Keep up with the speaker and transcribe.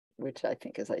which I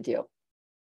think is ideal.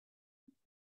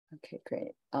 Okay,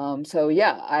 great. So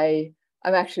yeah,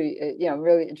 I'm actually,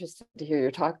 really interested to hear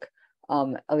your talk.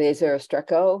 Eli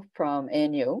Estrecho from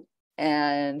ANU,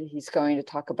 and he's going to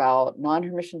talk about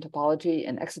non-Hermitian topology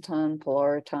in Exciton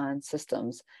Polariton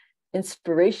systems,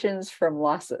 inspirations from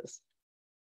losses.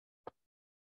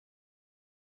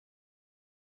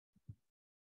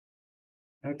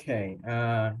 Okay,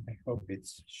 I hope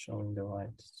it's showing the right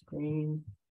screen.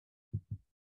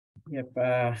 Yep,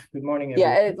 good morning,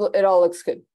 everyone. Yeah, it all looks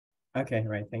good. Okay,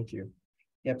 right, thank you.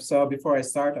 Yep, so before I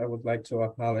start, I would like to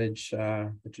acknowledge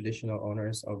the traditional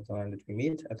owners of the land that we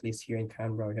meet. At least here in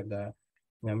Canberra, we have the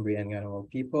Ngambri and Ngunnawal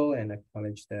people, and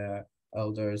acknowledge the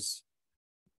elders,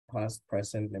 past,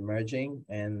 present, emerging.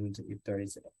 And if there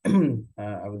is,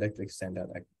 I would like to extend that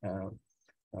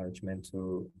acknowledgement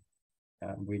to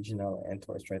regional and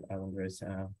Torres Strait Islanders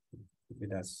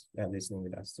with us, listening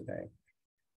with us today.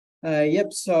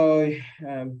 Yep, so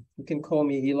you can call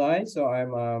me Eli. So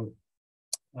I'm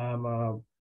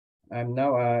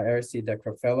now a RC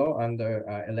Decker Fellow under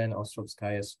Elena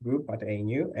Ostrovskaya's group at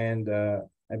ANU, and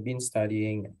I've been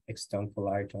studying exciton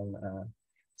polariton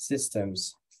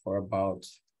systems for about,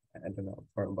 I don't know,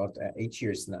 for about 8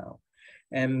 years now.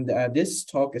 And this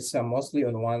talk is mostly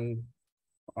on one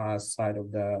side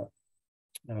of the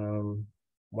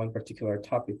one particular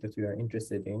topic that we are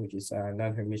interested in, which is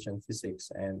non-Hermitian physics,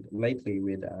 and lately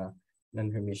with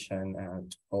non-Hermitian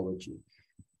topology.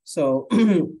 So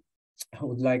I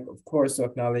would like, of course, to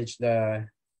acknowledge the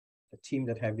team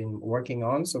that have been working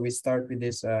on. So we start with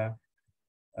this,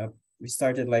 we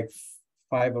started like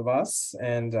 5 of us,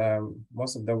 and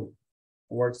most of the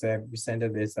works that I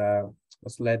presented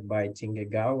was led by Tinge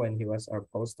Gao when he was our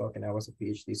postdoc and I was a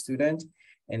PhD student.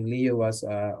 And Leo was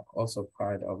also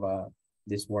part of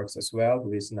these works as well,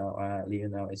 who is now, Leo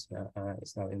now is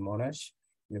now in Monash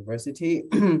University.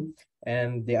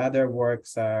 And the other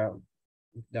works are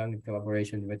done in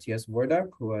collaboration with Matthias Bordak,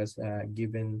 who has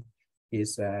given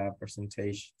his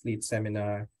presentation fleet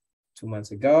seminar 2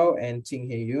 months ago, and Ting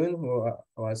Hye Yoon, who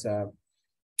was a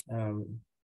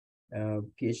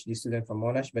PhD student from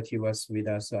Monash, but he was with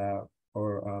us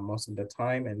for most of the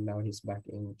time, and now he's back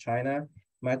in China.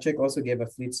 Maciek also gave a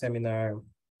fleet seminar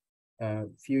a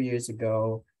few years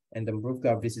ago, and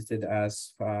Dąbrówka visited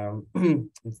us,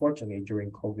 unfortunately,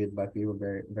 during COVID, but we were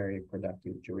very, very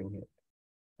productive during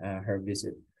her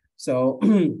visit. So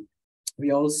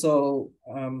we also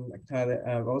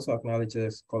acknowledge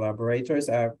the collaborators.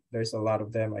 There's a lot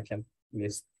of them. I can't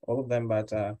list all of them,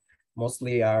 but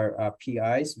mostly our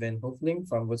PIs, Ben Hoefling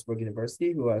from Würzburg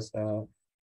University, who has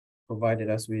provided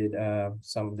us with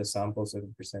some of the samples that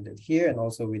we presented here, and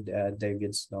also with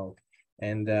David Snow.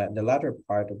 And the latter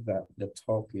part of the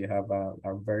talk, you have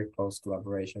our very close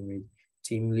collaboration with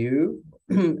Tim Liu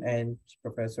and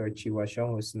Professor Chiwa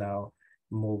Xiong, who's now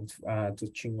moved to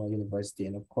Tsinghua University,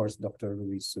 and of course, Dr.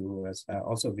 Louis Su, who has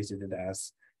also visited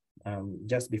us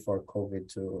just before COVID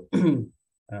to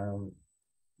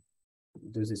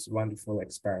do these wonderful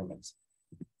experiments.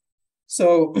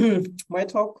 So my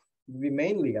talk will be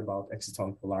mainly about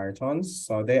exciton polaritons.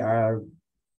 So they are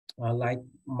light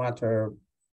matter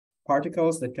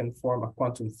particles that can form a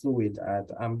quantum fluid at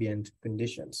ambient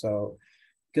conditions. So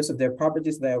because of their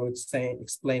properties that I will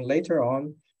explain later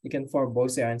on, you can form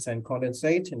Bose-Einstein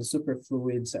condensate and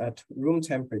superfluids at room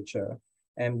temperature.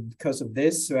 And because of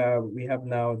this, we have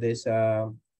now this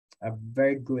a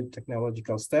very good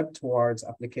technological step towards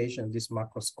application of these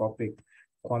macroscopic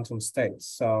quantum states.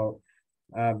 So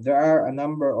there are a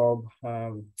number of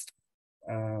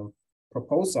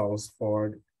proposals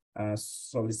for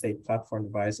solid-state platform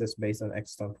devices based on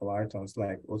exciton polaritons,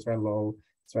 like ultra-low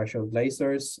threshold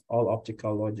lasers, all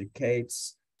optical logic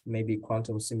gates, maybe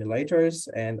quantum simulators,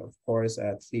 and of course,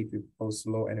 at fleet we propose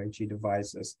low-energy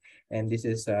devices. And this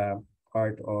is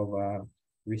part of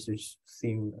research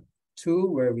theme 2,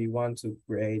 where we want to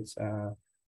create a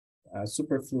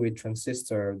superfluid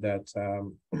transistor that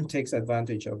takes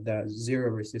advantage of the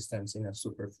zero resistance in a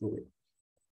superfluid.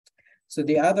 So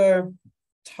the other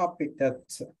topic that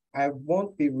I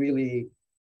won't be really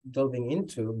delving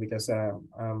into, because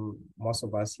most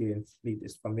of us here in Fleet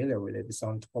is familiar with it, is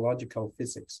on topological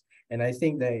physics. And I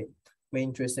think the main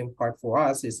interesting part for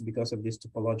us is because of this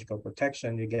topological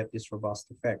protection, you get these robust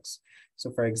effects.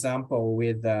 So for example,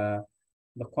 with the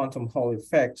quantum Hall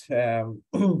effect,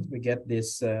 we get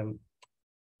this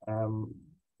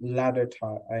ladder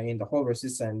in the Hall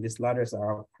resistance. These ladders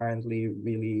are apparently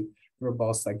really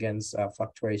robust against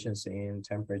fluctuations in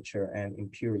temperature and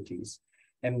impurities.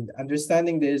 And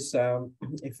understanding this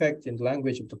effect in the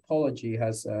language of topology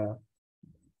has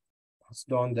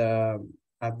done the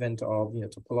advent of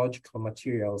topological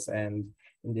materials, and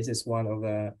this is one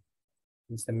of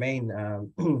it's the main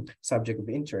subject of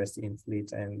interest in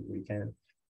fleet, and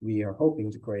we are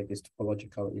hoping to create this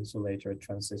topological insulator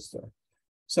transistor.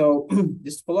 So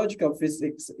this topological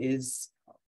physics is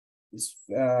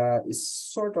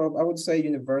sort of, I would say,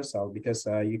 universal, because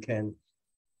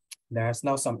there's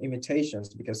now some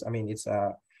imitations, because I mean it's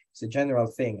a general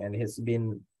thing, and it has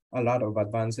been a lot of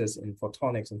advances in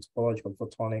photonics and topological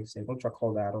photonics, in ultra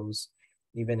cold atoms,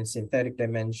 even in synthetic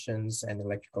dimensions and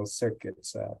electrical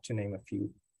circuits, to name a few.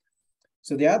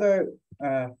 So the other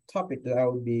topic that I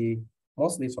would be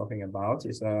mostly talking about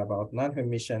is about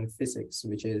non-Hermitian physics,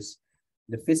 which is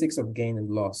the physics of gain and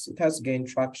loss. It has gained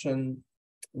traction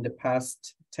in the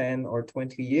past 10 or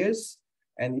 20 years,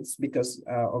 and it's because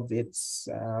of its,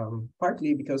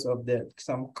 partly because of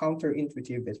some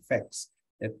counterintuitive effects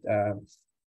that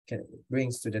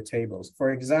brings to the tables.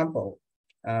 For example,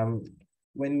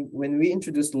 when we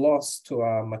introduce loss to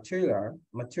a material,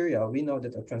 we know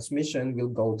that a transmission will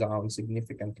go down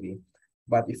significantly.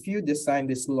 But if you design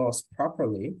this loss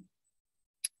properly,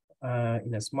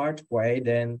 in a smart way,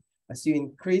 then as you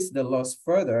increase the loss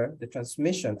further, the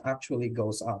transmission actually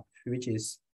goes up, which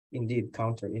is indeed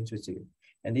counterintuitive.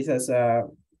 And this has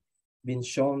been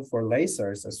shown for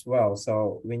lasers as well.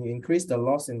 So when you increase the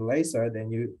loss in laser,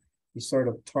 then you sort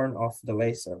of turn off the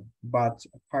laser. But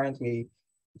apparently,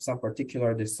 some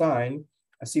particular design,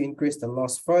 as you increase the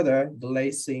loss further, the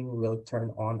lasing will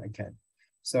turn on again.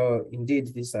 So indeed,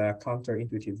 this is a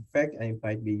counterintuitive effect, and it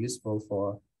might be useful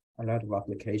for a lot of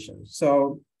applications.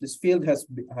 So this field has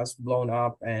blown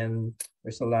up, and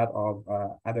there's a lot of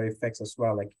other effects as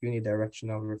well, like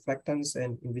unidirectional reflectance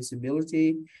and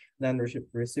invisibility,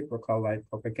 non-reciprocal light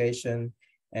propagation,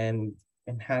 and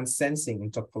enhanced sensing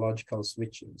in topological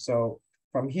switching. So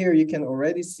from here, you can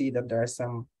already see that there are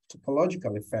some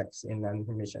topological effects in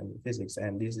non-Hermitian physics,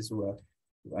 and this is what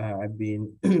I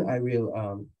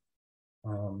will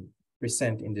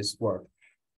present in this work.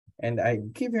 And I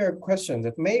give here a question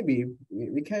that maybe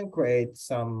we can create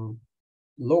some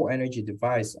low energy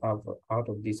device out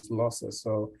of these losses.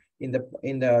 So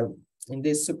in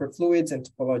this superfluids and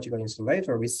topological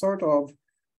insulator, we sort of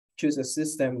choose a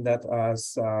system that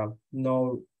has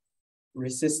no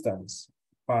resistance,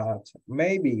 but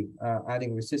maybe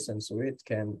adding resistance to it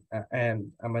can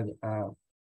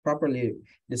properly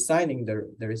designing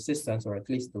the resistance, or at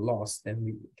least the loss, then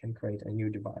we can create a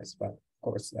new device. But of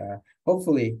course,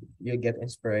 hopefully you'll get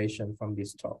inspiration from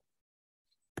this talk.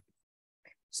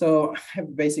 So I have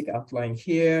a basic outline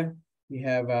here. We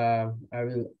have,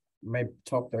 my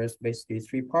talk, there's basically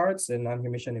 3 parts: the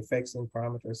non-Hermitian effects in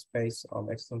parameter space of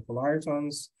exciton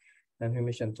polaritons,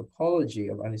 non-Hermitian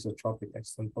topology of anisotropic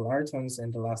exciton polaritons,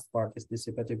 and the last part is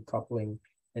dissipative coupling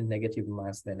and negative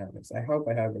mass dynamics. I hope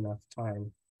I have enough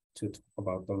time to talk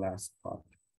about the last part.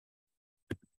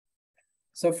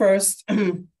 So first,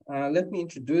 let me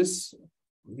introduce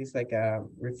this, like a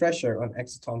refresher on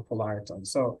exciton polaritons.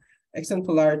 So exciton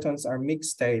polaritons are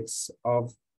mixed states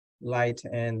of light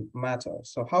and matter.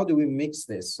 So how do we mix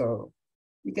this? So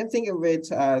you can think of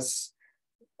it as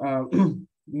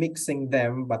mixing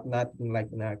them, but not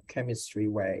in a chemistry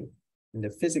way, in the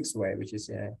physics way, which is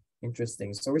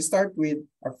interesting. So we start with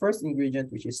our first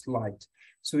ingredient, which is light.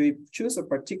 So we choose a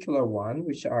particular one,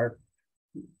 which are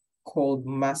called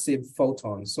massive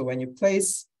photons. So when you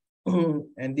place,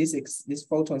 and these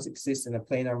photons exist in a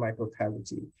planar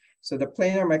microcavity. So the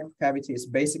planar microcavity is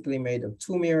basically made of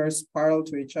 2 mirrors parallel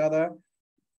to each other,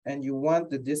 and you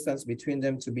want the distance between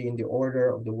them to be in the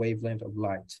order of the wavelength of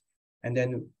light. And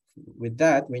then with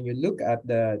that, when you look at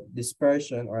the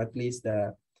dispersion, or at least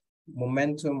the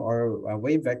momentum or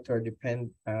wave vector the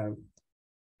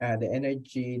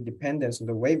energy dependence of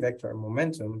the wave vector and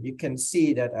momentum, you can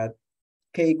see that at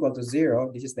k equal to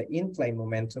 0, this is the in-plane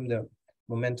momentum, the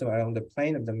momentum along the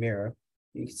plane of the mirror,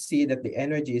 you see that the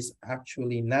energy is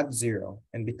actually not 0.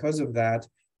 And because of that,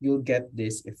 you'll get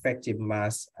this effective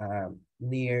mass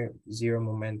near 0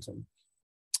 momentum.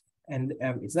 And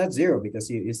it's not 0 because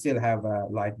you still have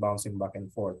light bouncing back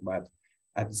and forth, but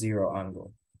at 0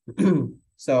 angle.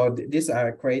 So this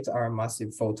creates our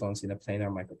massive photons in a planar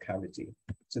microcavity.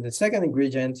 So the second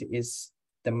ingredient is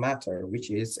the matter, which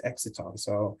is exciton.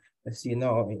 So as you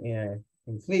know, in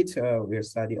fleet, we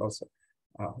study also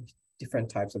different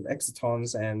types of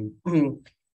excitons, and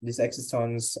these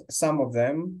excitons, some of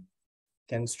them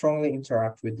can strongly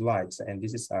interact with light, and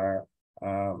this is our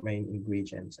main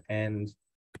ingredient. And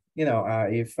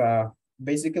if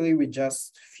basically we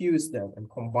just fuse them and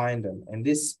combine them, and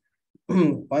this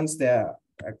once they're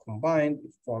combined,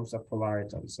 it forms a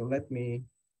polariton. So let me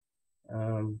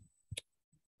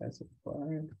that's a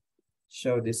polariton.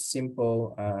 show this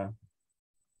simple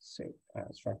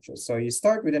structure. So you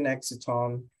start with an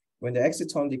exciton. When the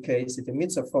exciton decays, it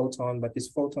emits a photon, but this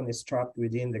photon is trapped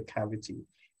within the cavity.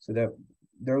 So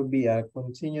there will be a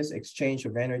continuous exchange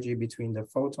of energy between the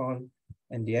photon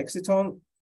and the exciton.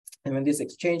 And when this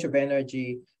exchange of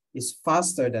energy is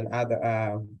faster than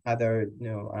other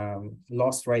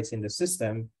loss rates in the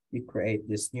system, you create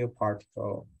this new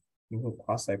particle, new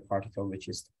quasi-particle, which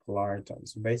is the polariton.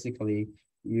 So basically,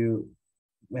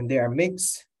 when they are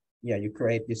mixed, you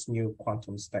create this new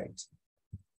quantum state.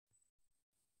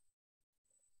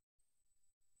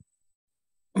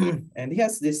 And it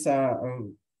has this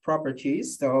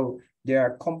properties. So they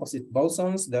are composite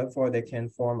bosons, therefore they can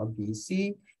form a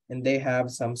BC, and they have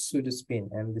some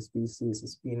pseudospin, and this BC is a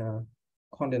spin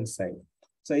condensate.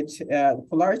 So the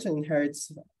polariton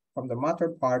inherits from the matter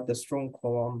part the strong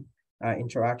Coulomb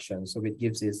interaction. So it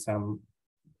gives it some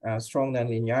strong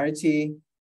nonlinearity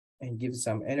and gives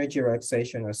some energy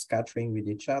relaxation or scattering with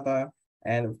each other.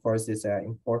 And of course, it's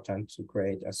important to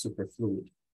create a superfluid.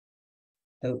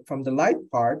 From the light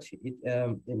part, it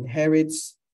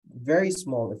inherits very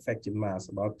small effective mass,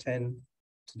 about 10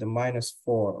 to the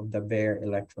 -4 of the bare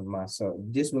electron mass. So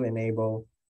this will enable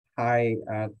high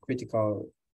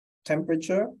critical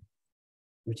temperature,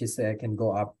 which is can go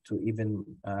up to even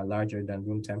larger than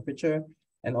room temperature,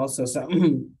 and also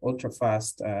some ultra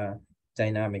fast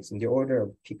dynamics in the order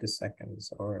of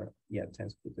picoseconds, or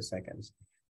tens of picoseconds.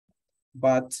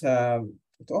 But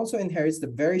it also inherits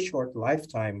the very short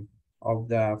lifetime of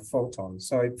the photons.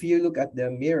 So if you look at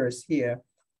the mirrors here,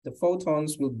 the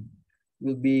photons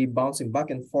will be bouncing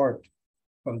back and forth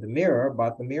from the mirror,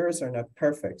 but the mirrors are not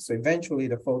perfect. So eventually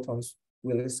the photons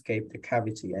will escape the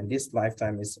cavity, and this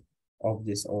lifetime is of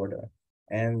this order.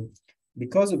 And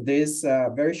because of this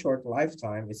very short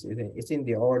lifetime, it's in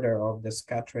the order of the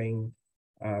scattering,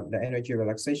 the energy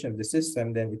relaxation of the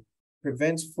system, then it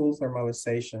prevents full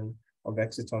thermalization of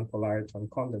exciton polariton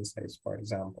condensates, for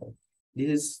example. This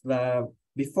is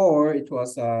before it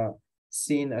was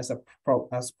seen as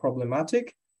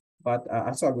problematic, but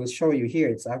as I will show you here,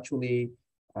 it's actually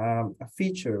a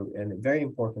feature, and a very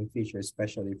important feature,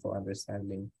 especially for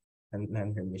understanding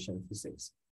non-Hermitian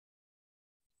physics.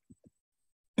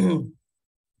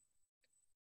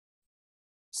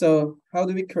 So how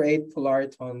do we create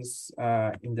polaritons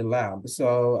in the lab? So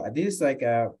this is like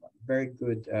a very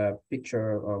good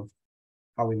picture of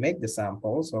how we make the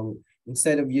sample. So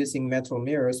instead of using metal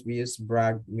mirrors, we use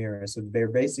Bragg mirrors. So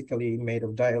they're basically made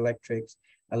of dielectrics,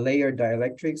 a layered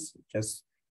dielectrics, just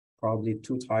probably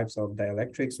 2 types of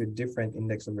dielectrics with different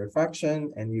index of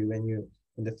refraction. And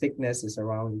when the thickness is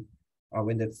around,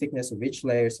 when the thickness of each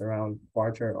layer is around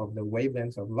 1/4 of the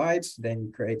wavelength of light, then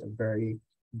you create a very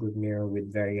good mirror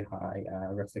with very high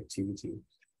reflectivity.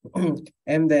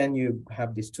 And then you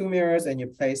have these 2 mirrors, and you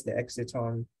place the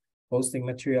exciton hosting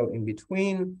material in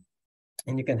between,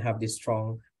 and you can have this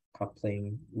strong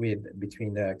coupling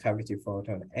between the cavity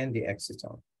photon and the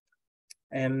exciton.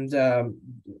 And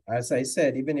as I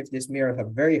said, even if this mirror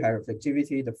have very high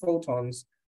reflectivity, the photons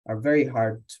are very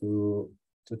hard to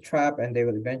trap, and they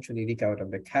will eventually leak out of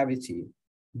the cavity.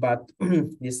 But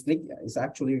this leak is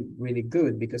actually really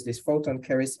good because this photon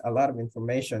carries a lot of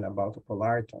information about the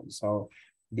polariton. So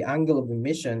the angle of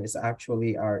emission is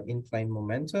actually our in-plane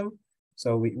momentum.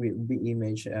 So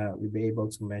we'll be able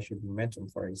to measure the momentum,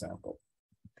 for example.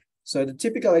 So the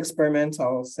typical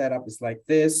experimental setup is like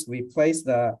this. We place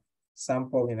the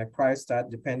sample in a cryostat,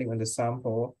 depending on the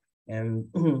sample, and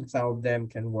some of them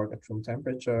can work at room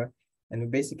temperature. And we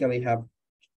basically have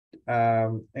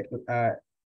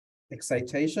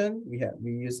excitation.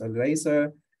 We use a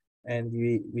laser, and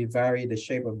we vary the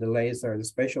shape of the laser, the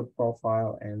spatial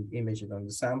profile, and image it on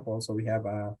the sample. So we have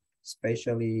a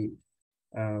spatially,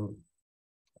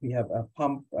 we have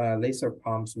a laser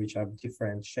pumps which have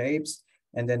different shapes,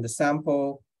 and then the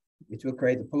sample, it will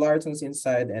create the polaritons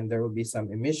inside, and there will be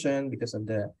some emission because of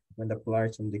when the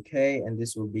polariton decay, and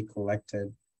this will be collected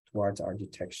towards our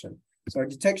detection. So our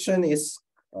detection is,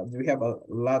 we have a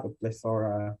lot of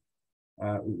plethora.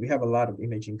 We have a lot of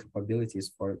imaging capabilities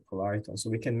for polariton.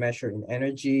 So we can measure in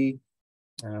energy,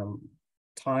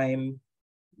 time,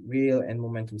 real and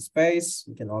momentum space.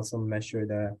 We can also measure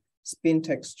the spin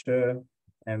texture,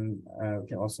 and we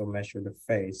can also measure the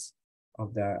phase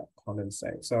of the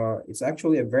condensate. So it's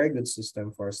actually a very good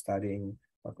system for studying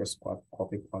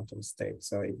macroscopic quantum states.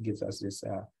 So it gives us this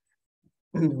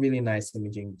really nice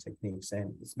imaging techniques,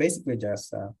 and it's basically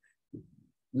just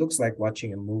looks like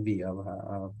watching a movie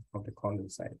of the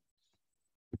condensate.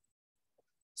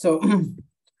 So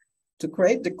to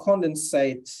create the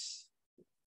condensate,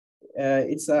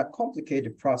 it's a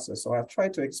complicated process. So I'll try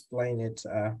to explain it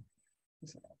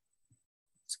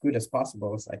as good as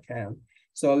possible as I can.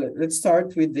 So let's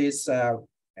start with this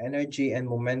energy and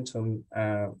momentum,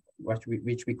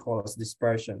 which we call as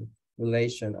dispersion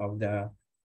relation of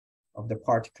the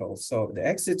particles. So the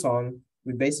exciton,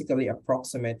 we basically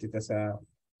approximate it as a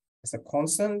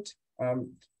constant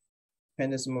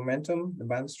dependence on momentum, the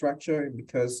band structure,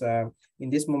 because in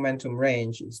this momentum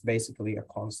range, it's basically a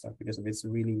constant because of its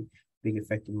really big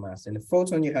effective mass. And the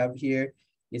photon you have here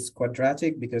is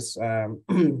quadratic because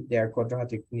they are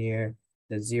quadratic near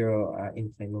the zero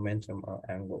inclined momentum or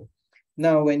angle.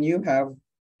 Now, when you have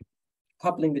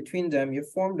coupling between them, you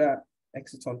form the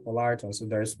exciton polariton. So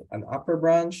there's an upper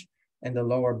branch and the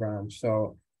lower branch.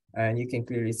 So, and you can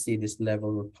clearly see this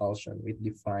level repulsion, which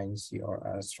defines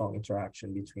your strong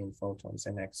interaction between photons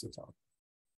and exciton.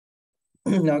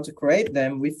 Now, to create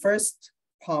them, we first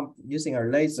pump using our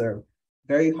laser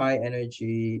very high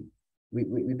energy.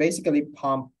 We basically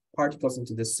pump particles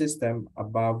into the system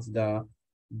above the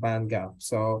band gap.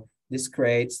 So this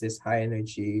creates this high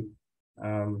energy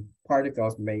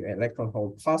particles, made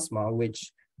electron-hole plasma,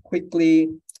 which quickly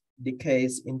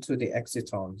decays into the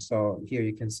exciton. So here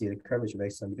you can see the curvature of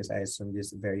exciton because I assume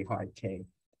this very high K.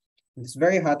 This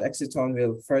very hot exciton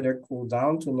will further cool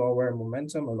down to lower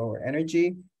momentum or lower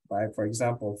energy by, for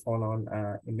example, phonon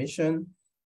emission.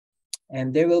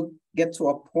 And they will get to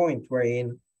a point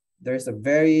wherein there's a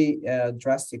very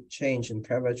drastic change in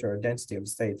curvature or density of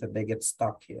state that they get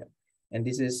stuck here. And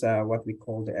this is what we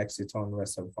call the exciton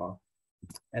reservoir.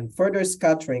 And further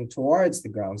scattering towards the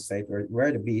ground state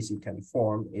where the BEC can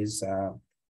form is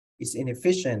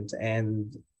inefficient,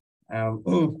 and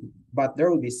but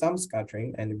there will be some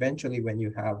scattering, and eventually when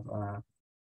you have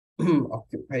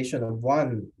occupation of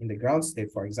one in the ground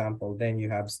state, for example, then you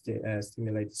have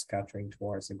stimulated scattering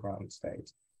towards the ground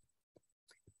state.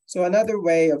 So another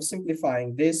way of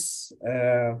simplifying this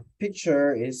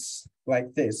picture is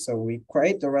like this. So we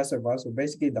create the reservoir. So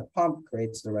basically the pump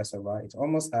creates the reservoir. It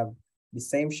almost have the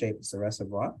same shape as the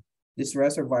reservoir. This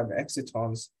reservoir of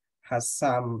excitons has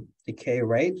some decay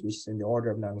rate, which is in the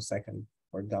order of nanosecond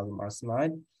for gallium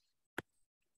arsenide.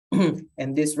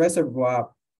 And this reservoir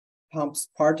pumps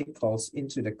particles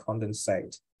into the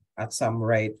condensate at some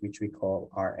rate, which we call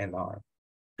RNR.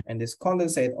 And this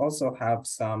condensate also have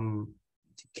some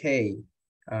decay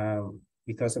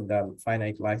because of the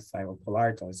finite lifetime of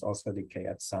polaritons, also decay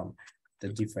at the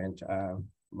different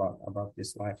about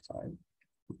this lifetime.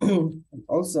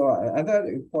 Also, another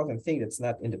important thing that's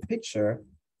not in the picture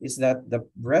is that the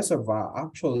reservoir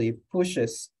actually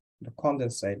pushes the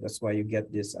condensate. That's why you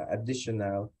get this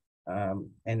additional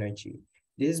energy.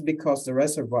 This is because the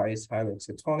reservoir is highly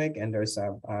excitonic and there's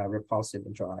a repulsive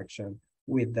interaction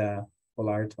with the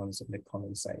polaritons of the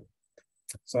condensate.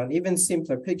 So an even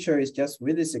simpler picture is just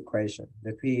with this equation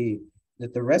that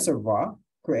the reservoir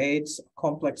creates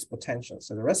complex potential.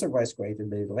 So the reservoir is created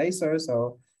by the laser.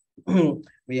 So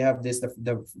we have this,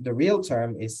 the real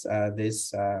term is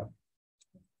this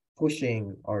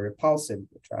pushing or repulsive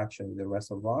attraction with the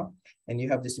reservoir. And you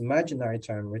have this imaginary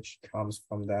term, which comes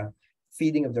from the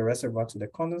feeding of the reservoir to the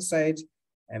condensate,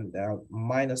 and the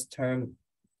minus term,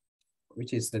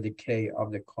 which is the decay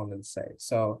of the condensate.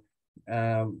 So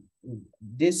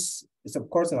this is, of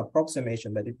course, an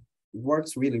approximation, but it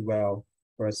works really well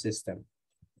for a system.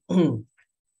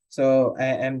 So,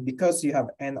 and because you have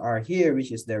NR here,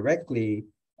 which is directly,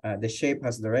 the shape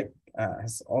has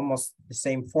has almost the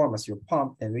same form as your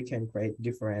pump, and we can create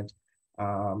different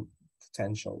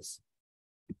potentials.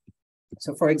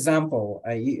 So, for example,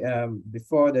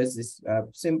 before there's this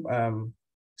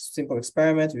simple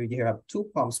experiment, we here have two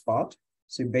pump spots.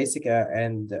 So basically,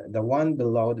 and the one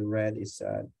below the red is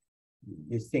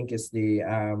you think is the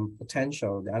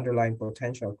potential, the underlying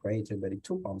potential created by the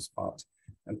two pump spot.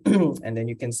 And then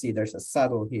you can see there's a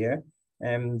saddle here,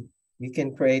 and you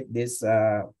can create this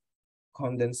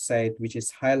condensate, which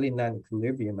is highly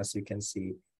non-equilibrium, as you can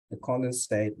see. The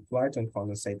condensate, Polariton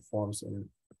condensate forms in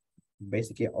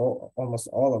basically almost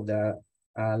all of the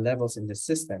levels in the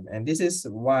system. And this is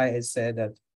why I said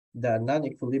that the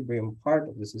non-equilibrium part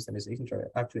of the system is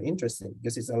actually interesting,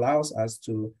 because it allows us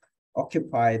to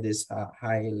occupy these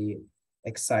highly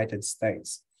excited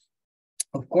states.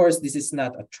 Of course, this is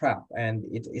not a trap, and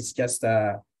it's just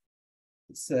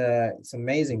it's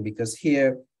amazing because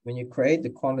here, when you create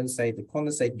the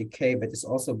condensate decay, but it's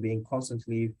also being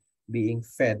constantly being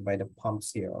fed by the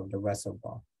pumps here of the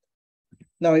reservoir.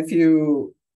 Now, if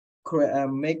you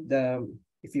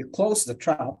if you close the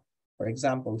trap, for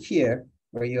example, here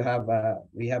where you have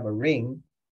we have a ring,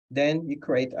 then you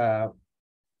create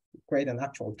an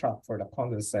actual trap for the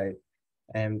condensate,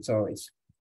 and so it's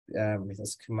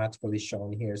schematically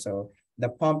shown here. So the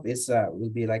pump is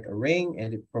will be like a ring,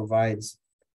 and it provides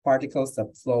particles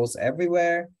that flows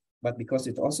everywhere. But because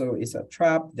it also is a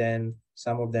trap, then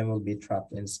some of them will be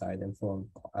trapped inside and form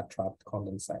a trapped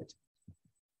condensate.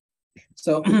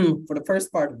 So for the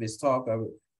first part of this talk,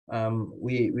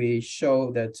 we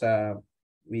show that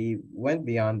we went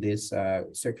beyond this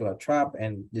circular trap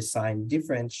and designed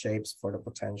different shapes for the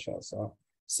potential. So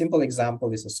simple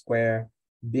example is a square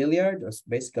billiard, or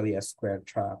basically a square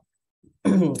trap.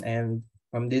 And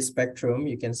from this spectrum,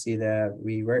 you can see that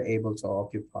we were able to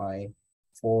occupy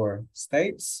 4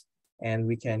 states, and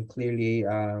we can clearly,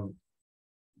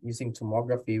 using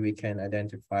tomography, we can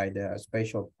identify the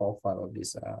spatial profile of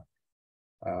these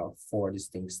 4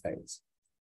 distinct states.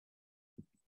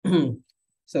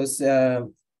 So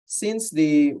since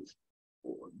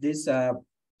this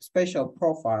spatial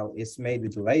profile is made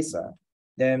with laser,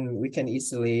 then we can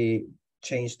easily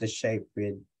change the shape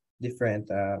with different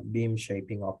beam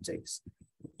shaping optics.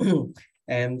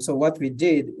 And so what we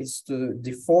did is to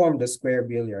deform the square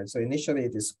billiard. So initially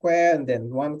it is square, and then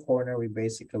one corner we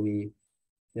basically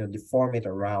deform it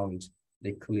around the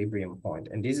equilibrium point.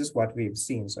 And this is what we've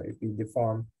seen. So if we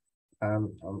deform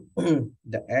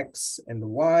the X and the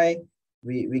Y,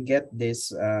 we get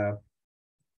this,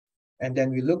 and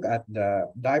then we look at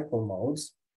the dipole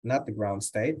modes, not the ground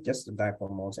state, just the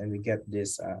dipole modes, and we get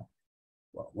this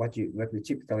what we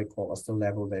typically call as the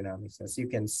level dynamics. As you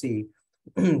can see,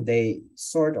 they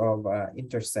sort of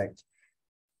intersect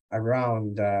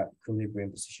around the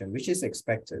equilibrium position, which is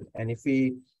expected. And if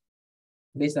we,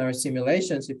 based on our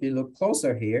simulations, if you look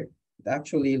closer here, it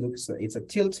actually looks, it's a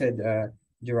tilted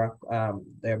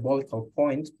diabolical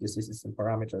point. This is in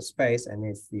parameter space, and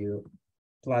if you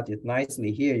plot it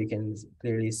nicely here, you can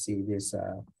clearly see this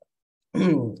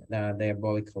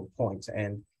diabolical point.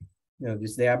 And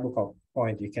this diabolical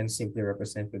point you can simply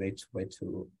represent with a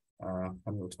 2x2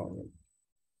 Hamiltonian.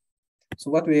 So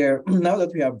what we are, now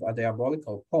that we have a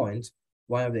diabolical point,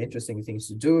 one of the interesting things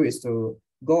to do is to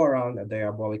go around a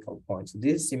diabolical point. So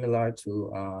this is similar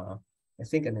to, I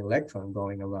think, an electron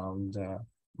going around a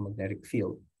magnetic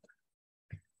field.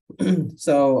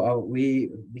 So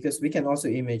because we can also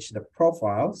image the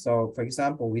profile. So for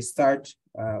example, we start,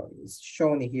 it's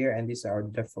shown here, and these are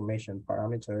deformation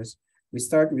parameters. We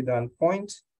start with one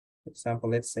point, for example,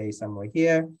 let's say somewhere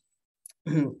here,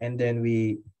 and then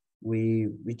we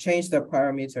change the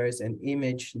parameters and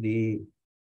image the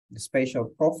spatial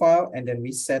profile, and then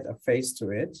we set a phase to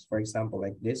it, for example,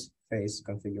 like this phase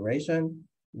configuration,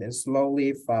 then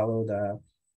slowly follow the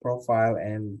profile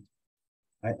and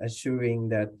assuring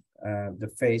that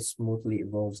the phase smoothly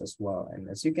evolves as well. And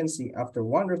as you can see, after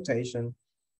one rotation,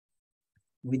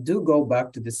 we do go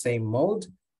back to the same mode,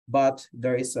 but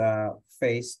there is a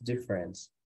phase difference.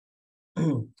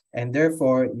 And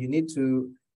therefore, you need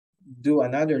to do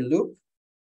another loop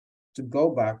to go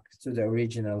back to the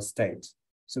original state.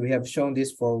 So we have shown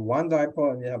this for one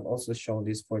dipole, and we have also shown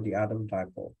this for the other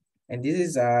dipole. And this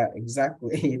is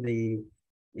exactly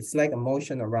it's like a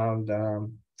motion around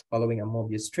following a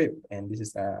Mobius strip. And this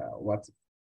is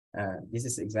this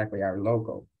is exactly our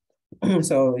logo.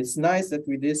 So it's nice that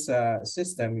with this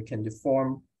system, you can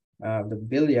deform the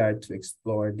billiard to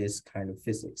explore this kind of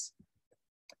physics.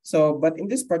 So, but in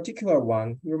this particular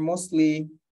one, we're mostly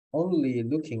only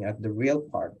looking at the real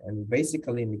part and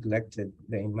basically neglected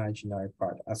the imaginary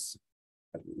part, as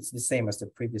it's the same as the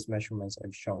previous measurements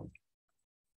I've shown.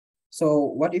 So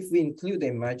what if we include the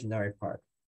imaginary part?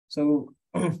 So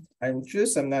I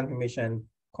introduce some non-Hermitian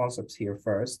concepts here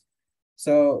first.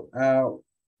 So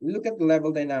we look at the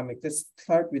level dynamic. Let's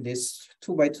start with this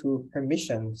 2x2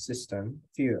 Hermitian system.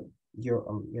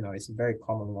 It's a very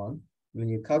common one. When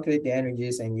you calculate the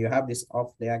energies and you have this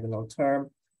off-diagonal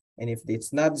term, and if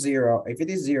it's not zero, if it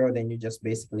is zero, then you just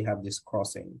basically have this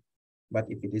crossing. But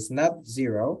if it is not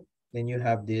zero, then you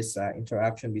have this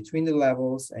interaction between the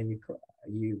levels, and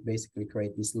you basically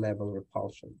create this level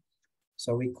repulsion.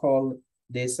 So we call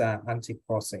this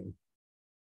anti-crossing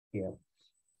here.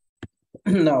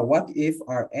 Now, what if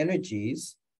our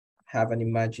energies have an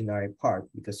imaginary part,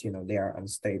 because they are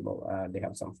unstable, they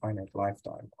have some finite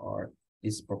lifetime, or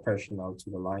is proportional to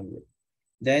the line width?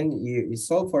 Then you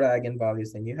solve for the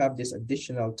eigenvalues, and you have this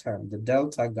additional term. The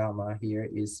delta gamma here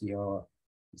is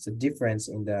it's a difference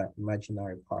in the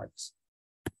imaginary parts.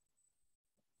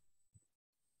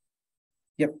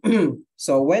 Yep.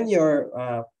 So when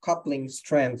your coupling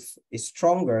strength is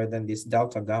stronger than this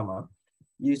delta gamma,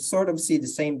 you sort of see the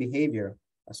same behavior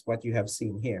as what you have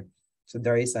seen here. So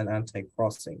there is an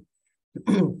anti-crossing.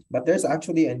 But there's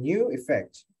actually a new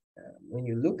effect. When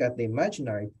you look at the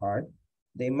imaginary part,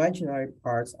 the imaginary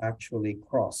parts actually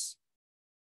cross.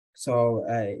 So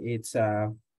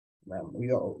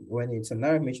when it's a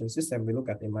non-Hermitian system, we look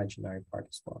at the imaginary part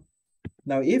as well.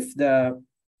 Now, if the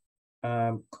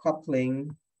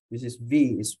coupling, which is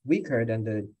V, is weaker than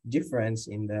the difference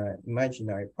in the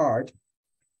imaginary part,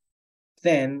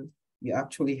 then you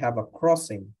actually have a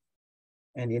crossing.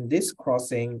 And in this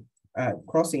crossing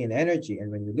in energy,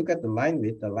 and when you look at the line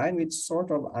width is sort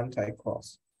of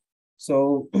anti-cross.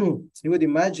 So you would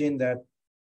imagine that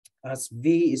as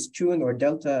V is tuned or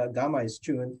delta gamma is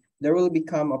tuned, there will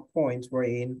become a point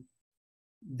wherein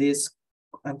this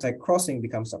anti-crossing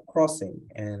becomes a crossing,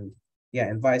 and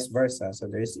vice versa. So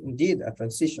there is indeed a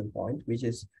transition point, which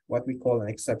is what we call an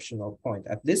exceptional point.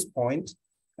 At this point,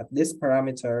 at this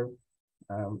parameter,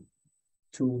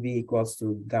 2V equals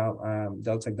to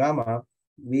delta gamma,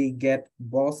 we get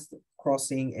both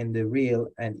crossing in the real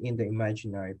and in the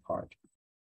imaginary part.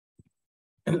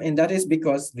 And that is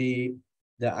because the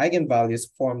eigenvalues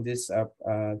form this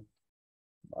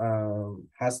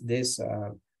has this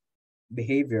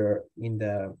behavior in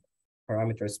the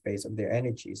parameter space of their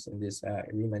energies in this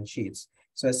Riemann sheets.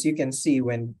 So as you can see,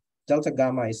 when delta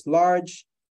gamma is large,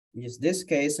 which is this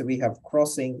case, so we have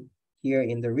crossing here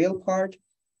in the real part,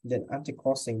 then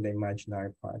anti-crossing the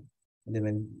imaginary part. And then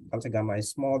when delta gamma is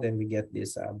small, then we get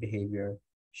this behavior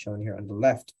shown here on the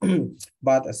left.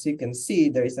 But as you can see,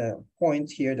 there is a point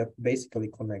here that basically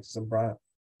connects,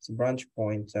 it's a branch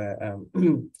point,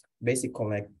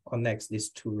 basically connects these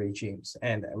two regimes.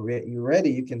 And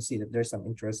you can see that there's some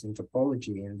interesting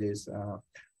topology in this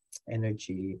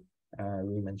energy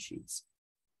Riemann sheets.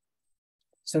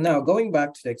 So now going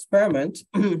back to the experiment,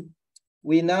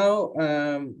 we now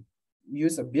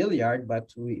use a billiard,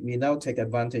 but we now take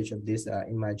advantage of this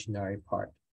imaginary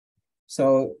part.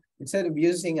 So instead of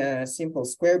using a simple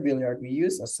square billiard, we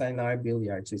use a sinar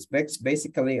billiard. So it's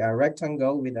basically a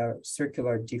rectangle with a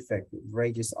circular defect with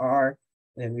radius r,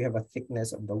 and then we have a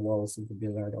thickness of the walls of the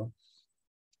billiard, or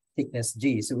thickness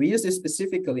g. So we use this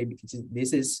specifically because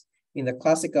this is, in the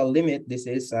classical limit, this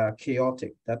is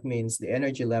chaotic. That means the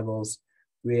energy levels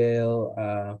will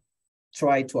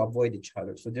try to avoid each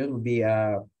other. So there will be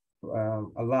a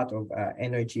lot of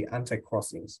energy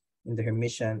anti-crossings in the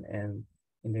Hermitian and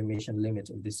in the Hermitian limit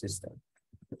of the system.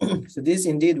 So this is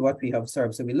indeed what we have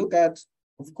observed. So we look at,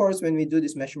 of course, when we do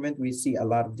this measurement, we see a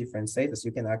lot of different states. As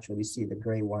you can actually see, the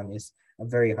gray one is a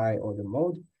very high order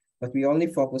mode, but we only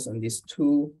focus on these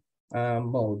two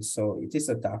modes. So it is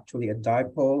actually a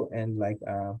dipole and like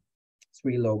a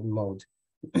three-lobe mode.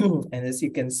 And as you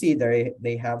can see,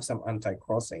 they have some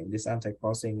anti-crossing. This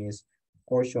anti-crossing is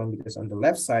shown because on the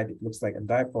left side, it looks like a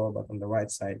dipole, but on the right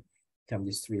side, become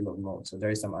this three-lobe mode. So there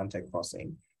is some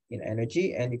anti-crossing in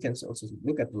energy. And you can also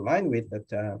look at the line width that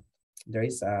there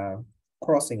is a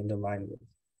crossing in the line width.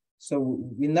 So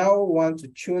we now want to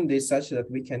tune this such that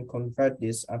we can convert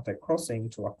this anti-crossing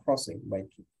to a crossing by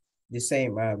the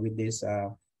same with this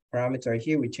parameter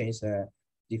here. We change the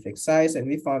defect size, and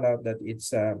we found out that it's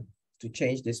to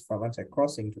change this from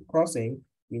anti-crossing to crossing,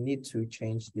 we need to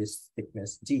change this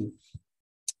thickness D.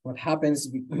 What happens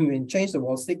when we change the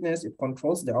wall thickness, it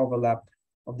controls the overlap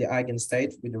of the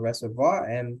eigenstate with the reservoir,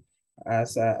 and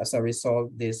as a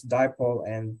result, this dipole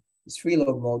and this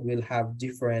three-lobe mode will have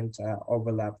different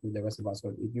overlap with the reservoir.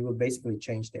 So you will basically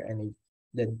change the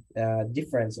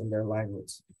difference in their line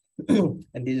widths.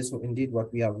 And this is indeed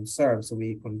what we have observed. So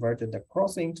we converted the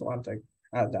crossing to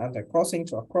the anti-crossing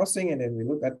to a crossing, and then we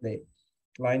look at the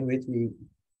line width,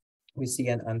 we see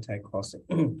an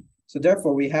anti-crossing. So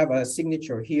therefore, we have a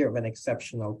signature here of an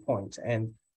exceptional point.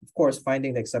 And of course,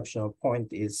 finding the exceptional point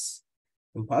is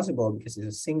impossible because it's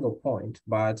a single point,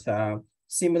 but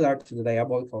similar to the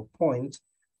diabolical point,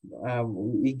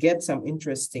 we get some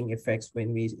interesting effects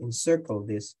when we encircle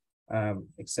this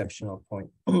exceptional point.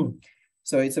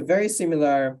 So it's a very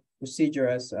similar procedure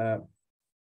as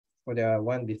for the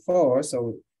one before.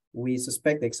 So we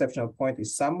suspect the exceptional point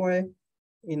is somewhere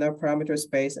in our parameter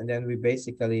space, and then we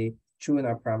basically tune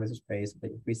our parameter space by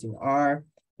increasing R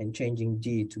and changing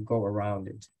D to go around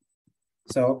it.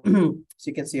 So, so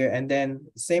you can see here, and then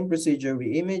same procedure,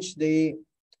 we image the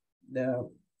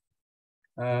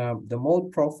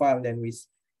mode profile, then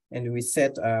we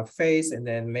set a phase, and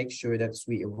then make sure that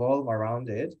we evolve around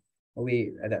it.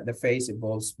 The phase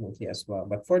evolves smoothly as well.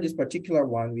 But for this particular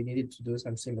one, we needed to do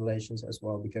some simulations as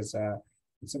well because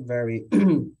it's a very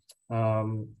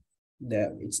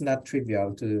it's not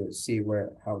trivial to see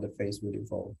how the phase would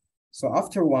evolve. So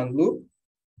after one loop,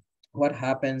 what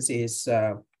happens is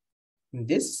in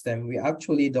this system, we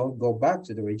actually don't go back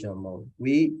to the original mode.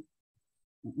 We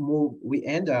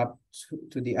end up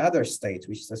to the other state,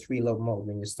 which is a three-lobe mode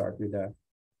when you start with a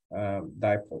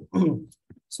dipole.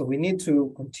 So we need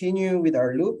to continue with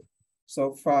our loop.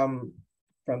 So from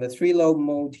from the 3-lobe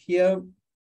mode here,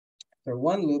 for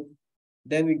one loop,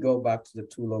 then we go back to the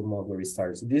 2-lobe mode where we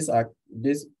started. So these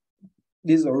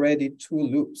are already 2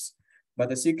 loops,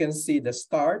 but as you can see, the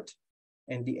start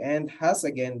and the end has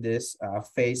again this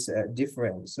phase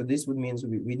difference. So this would mean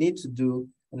we need to do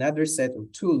another set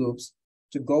of 2 loops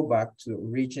to go back to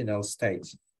original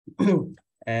state.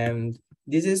 And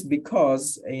this is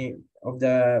because of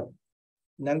the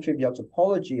non-trivial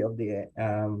topology of the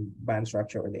band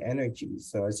structure or the energy.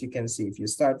 So as you can see, if you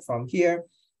start from here,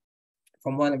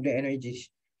 from one of the energy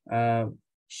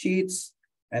sheets,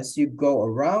 as you go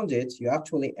around it, you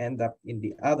actually end up in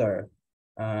the other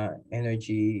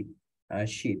energy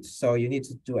sheet. So you need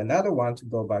to do another one to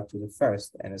go back to the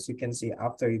first. And as you can see,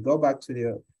 after you go back to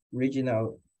the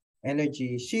original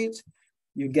energy sheet,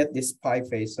 you get this pi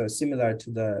phase, so similar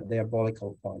to the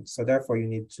diabolical point. So therefore, you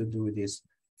need to do this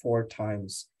 4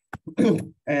 times.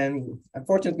 And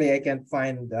unfortunately, I can't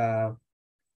find a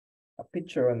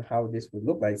picture on how this would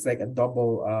look like. It's like a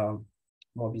double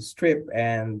movie strip,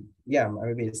 and yeah,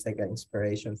 maybe it's like an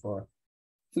inspiration for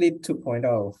Flip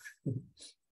 2.0.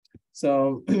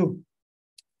 So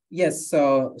yes,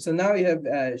 so now you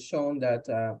have shown that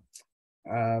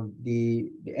the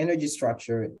energy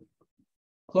structure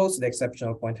close to the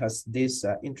exceptional point has this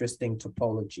interesting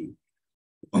topology.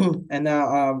 And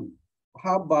now,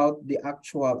 how about the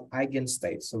actual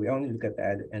eigenstate? So we only look at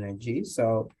the energy.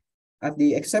 So at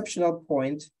the exceptional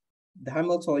point, the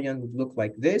Hamiltonian would look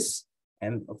like this.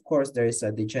 And of course, there is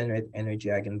a degenerate energy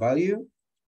eigenvalue,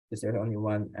 because there's only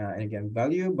one energy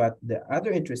eigenvalue. But the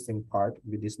other interesting part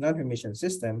with this non-Hermitian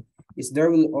system is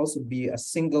there will also be a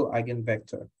single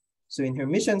eigenvector. So in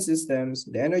Hermitian systems,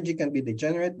 the energy can be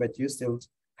degenerate, but you still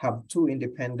have 2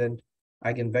 independent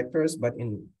eigenvectors. But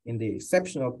in the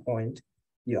exceptional point,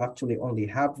 you actually only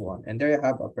have one. And there you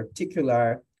have a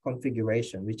particular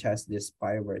configuration, which has this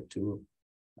pi/2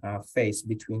 phase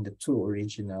between the 2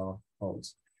 original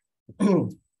modes.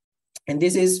 And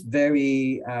this is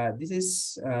very,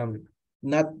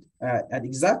 not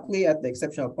exactly at the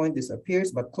exceptional point this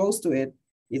appears, but close to it,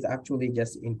 it actually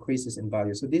just increases in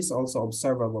value. So this is also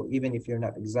observable, even if you're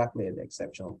not exactly at the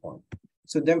exceptional point.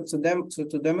 So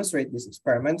to demonstrate this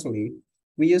experimentally,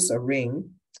 we use a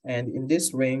ring, and in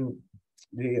this ring,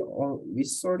 we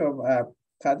sort of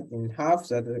cut it in half,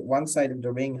 so that one side of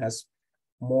the ring has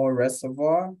more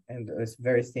reservoir and it's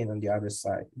very thin on the other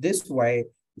side. This way,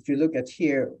 if you look at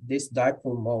here, this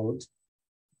dipole mode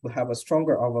will have a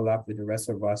stronger overlap with the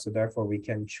reservoir, so therefore we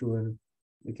can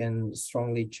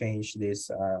strongly change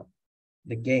this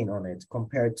the gain on it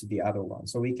compared to the other one.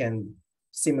 So we can,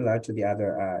 similar to the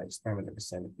other experiment I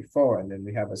presented before, and then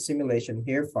we have a simulation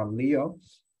here from Leo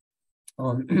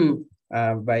on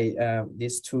by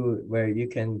these 2, where you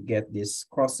can get this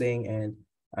crossing and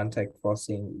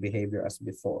anti-crossing behavior as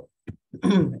before.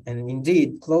 And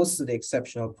indeed, close to the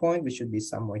exceptional point, we should be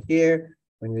somewhere here.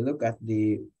 When we look at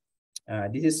the,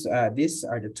 these are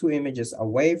the 2 images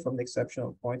away from the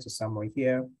exceptional point, so somewhere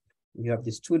here. You have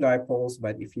these 2 dipoles,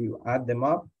 but if you add them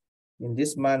up in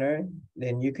this manner,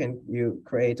 then you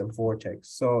create a vortex.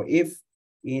 So if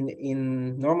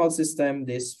in normal system,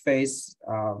 this phase,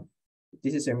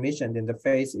 this is Hermitian, then the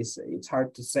phase it's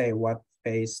hard to say what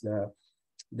phase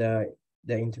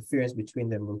the interference between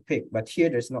them will pick. But here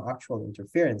there's no actual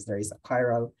interference. There is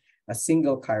a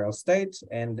single chiral state,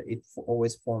 and it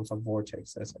always forms a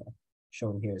vortex as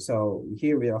shown here. So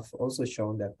here we have also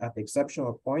shown that at the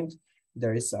exceptional point,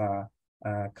 there is a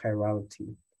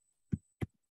chirality.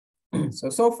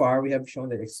 So far we have shown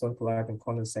that exciton, polariton,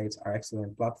 condensates are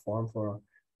excellent platform for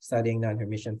studying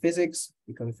non-Hermitian physics.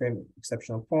 We confirm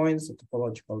exceptional points, the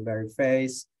topological buried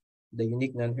phase, the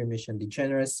unique non-Hermitian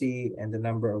degeneracy, and the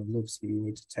number of loops you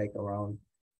need to take around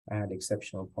the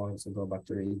exceptional points to go back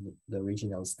to the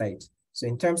original state. So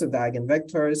in terms of the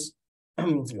eigenvectors,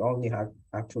 we only have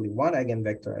actually one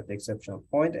eigenvector at the exceptional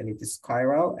point, and it is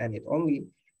chiral, and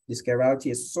this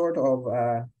chirality is sort of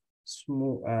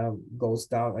smooth, goes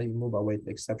down as you move away to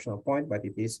the exceptional point, but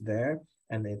it is there,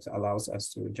 and it allows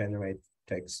us to generate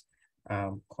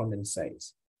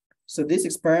condensates. So these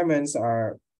experiments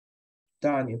are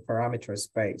done in parameter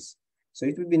space. So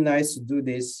it would be nice to do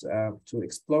this to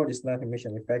explore these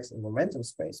non-Hermitian effects in momentum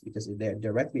space, because they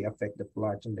directly affect the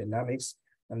polariton dynamics,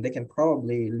 and they can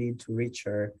probably lead to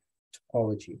richer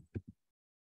topology.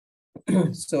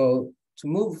 So to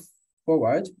move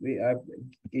forward, we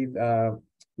give a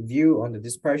view on the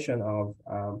dispersion of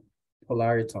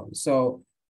polaritons. So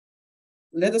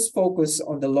let us focus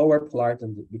on the lower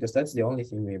polariton, because that's the only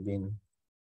thing we've been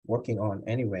working on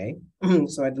anyway.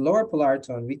 So at the lower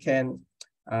polariton, we can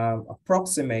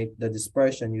approximate the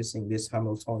dispersion using this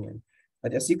Hamiltonian.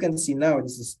 But as you can see now,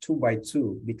 this is 2 by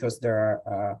 2 because there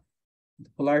are the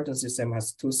Polariton system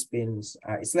has 2 spins.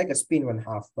 It's like a spin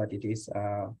 1/2, but it is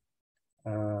a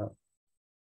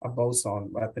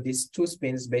boson. But these 2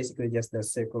 spins basically just the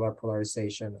circular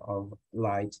polarization of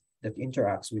light that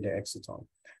interacts with the exciton.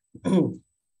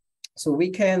 So we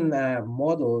can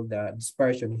model the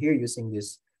dispersion here using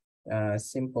this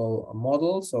simple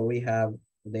model. So we have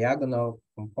diagonal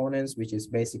components, which is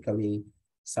basically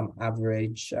some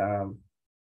average,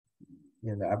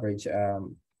 the average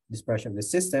dispersion of the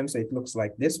system. So it looks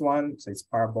like this one. So it's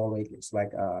parabolic. It's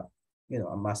like a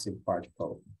massive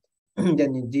particle.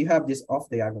 Then you have this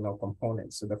off-diagonal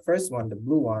components. So the first one, the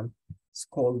blue one, is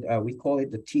called, we call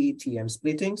it the TTM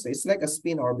splitting. So it's like a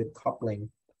spin orbit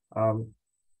coupling.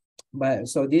 But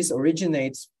so this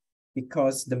originates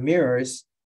because the mirrors,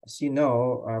 as you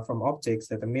know from optics,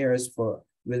 that the mirrors will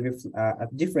at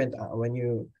different, when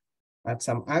you, at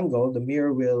some angle, the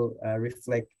mirror will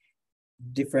reflect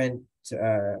different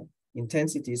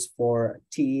intensities for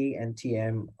TE and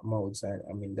TM modes.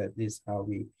 I mean, that is how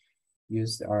we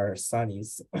use our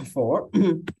sunnies for.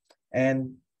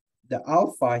 And the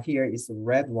alpha here is the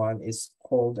red one, is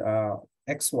called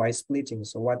XY splitting.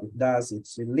 So what it does, it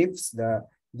lifts the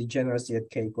degeneracy at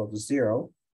k equal to 0.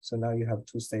 So now you have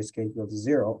 2 states k equal to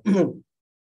 0.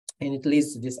 And it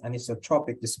leads to this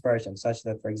anisotropic dispersion, such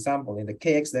that, for example, in the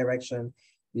kx direction,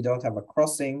 you don't have a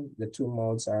crossing. The 2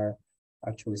 modes are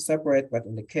actually separate, but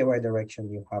in the ky direction,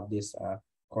 you have this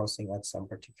crossing at some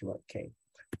particular k.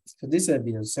 So this has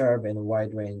been observed in a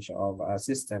wide range of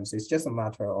systems. It's just a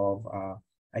matter of,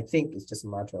 I think it's just a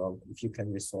matter of if you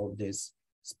can resolve this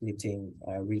splitting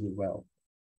really well.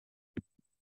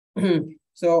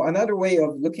 So another way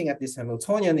of looking at this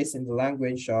Hamiltonian is in the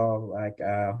language of like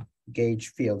gauge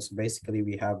fields. Basically,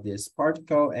 we have this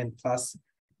particle and plus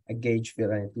a gauge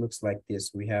field, and it looks like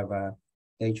this. We have a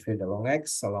gauge field along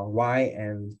x, along y,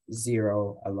 and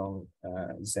 0 along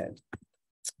z.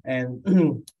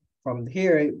 And from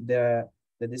here, the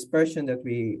dispersion that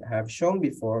we have shown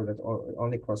before that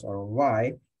only cross along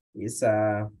y is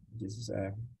this is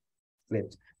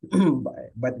flipped,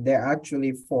 but they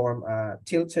actually form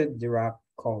tilted Dirac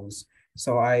cones.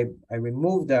 So I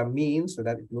removed the mean so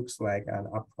that it looks like an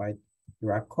upright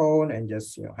Dirac cone, and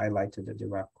just highlighted the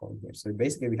Dirac cone here. So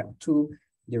basically, we have 2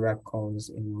 Dirac cones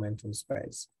in momentum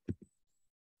space.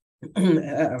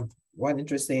 One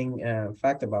interesting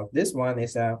fact about this one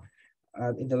is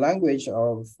in the language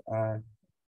of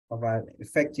an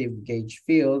effective gauge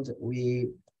field, we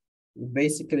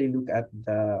basically look at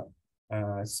the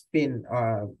spin,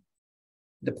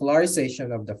 the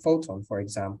polarization of the photon, for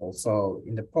example. So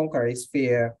in the Poincare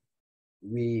sphere,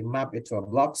 we map it to a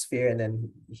block sphere, and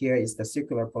then here is the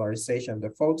circular polarization of the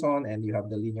photon, and you have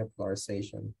the linear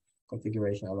polarization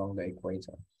configuration along the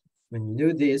equator. When you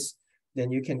do this,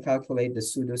 then you can calculate the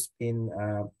pseudo-spin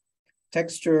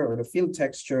texture or the field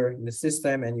texture in the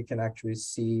system, and you can actually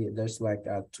see there's like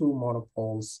 2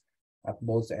 monopoles at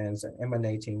both ends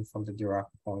emanating from the Dirac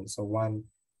point. So one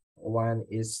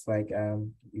is like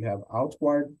you have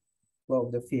outward flow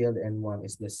of the field, and one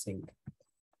is the sink.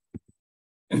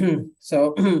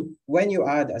 So when you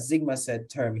add a sigma z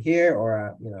term here, or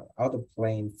a out of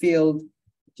plane field,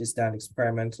 which is done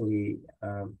experimentally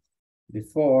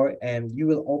before, and you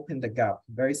will open the gap,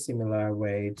 very similar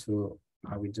way to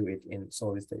how we do it in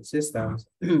solid state systems.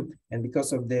 And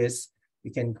because of this, we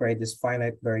can create this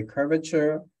finite Berry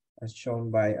curvature as shown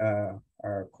by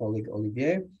our colleague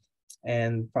Olivier.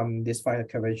 And from this finite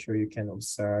curvature, you can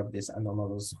observe this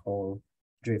anomalous hole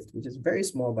drift, which is very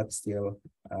small, but still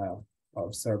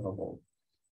observable.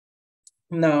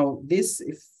 Now,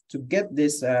 to get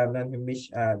this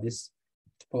non-Hermitian, this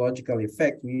topological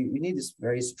effect, we need this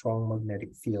very strong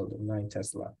magnetic field of 9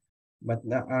 Tesla. But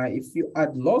now, if you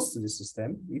add loss to the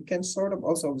system, you can sort of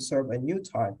also observe a new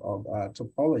type of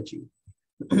topology.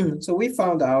 So we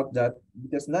found out that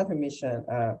because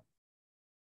non-Hermitian,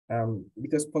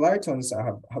 because polaritons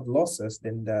have losses,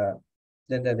 then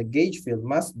the gauge field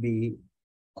must be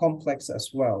complex as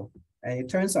well. And it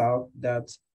turns out that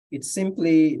it's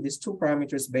simply these 2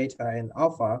 parameters, beta and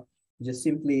alpha, just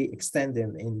simply extend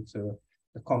them into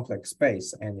the complex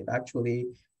space. And it actually,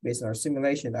 based on our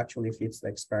simulation, it actually fits the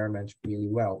experiment really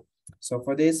well. So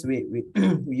for this, we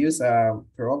use a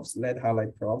lead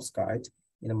halide perovskite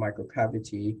in a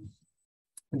microcavity.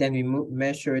 Then we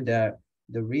measure the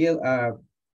real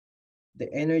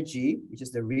the energy, which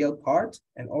is the real part,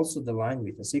 and also the line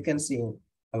width. So you can see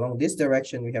along this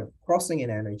direction, we have crossing in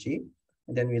energy.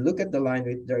 And then we look at the line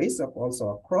width. There is also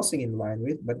a crossing in line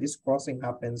width, but this crossing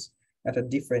happens at a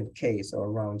different case or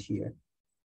around here.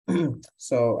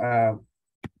 So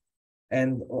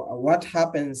And what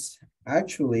happens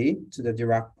actually to the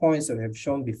Dirac points that I've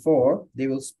shown before, they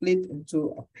will split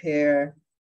into a pair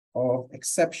of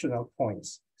exceptional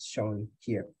points shown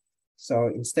here. So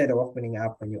instead of opening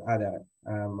up when you add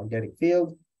a magnetic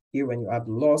field, here when you add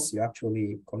loss, you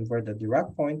actually convert the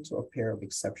Dirac point to a pair of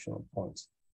exceptional points.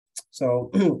 So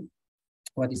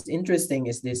what is interesting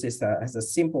is this is has a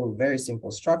simple, very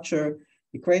simple structure.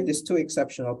 You create these two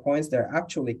exceptional points. They're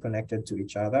actually connected to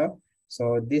each other.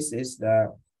 So this is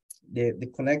the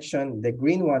connection. The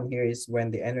green one here is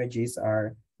when the energies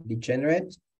are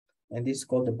degenerate. And this is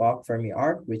called the bulk Fermi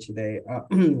arc, which they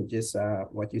just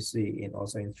what you see in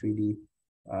also in 3D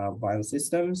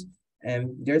biosystems.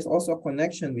 And there's also a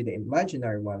connection with the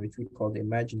imaginary one, which we call the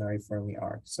imaginary Fermi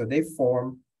arc. So they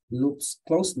form loops,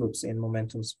 closed loops in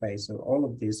momentum space. So all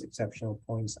of these exceptional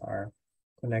points are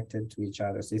connected to each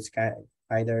other. So it's can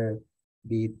either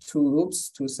be two loops,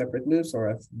 two separate loops, or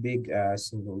a big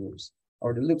single loops.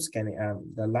 Or the loops can,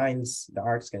 the lines, the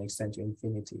arcs can extend to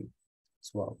infinity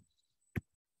as well.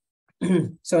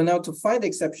 So now to find the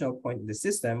exceptional point in the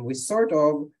system, we sort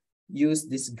of use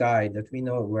this guide that we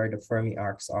know where the Fermi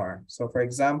arcs are. So for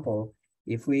example,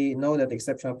 if we know that the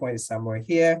exceptional point is somewhere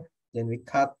here, then we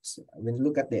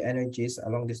look at the energies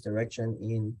along this direction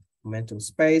in momentum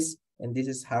space, and this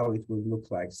is how it will look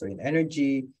like. So in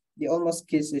energy, they almost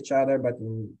kiss each other, but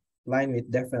in line with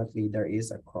definitely there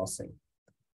is a crossing.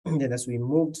 And then as we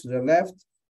move to the left,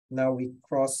 now we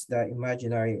cross the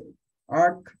imaginary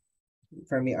arc,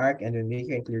 Fermi arc, and then we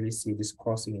can clearly see this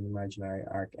crossing in imaginary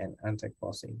arc and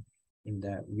anti-crossing in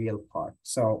the real part.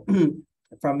 So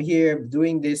from here,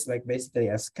 doing this like basically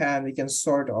a scan, we can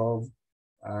sort of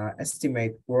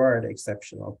estimate where the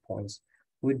exceptional points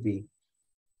would be.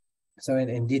 So and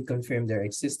indeed confirm their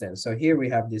existence. So here we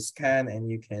have this scan,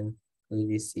 and you can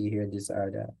really see here, these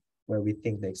are the where we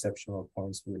think the exceptional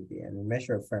points would be. And we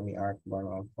measure a Fermi arc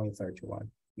around 0.31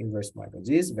 inverse microns.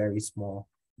 This is very small.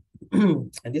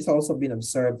 And this also been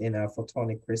observed in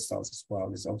photonic crystals as well,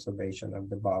 this observation of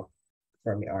the bulk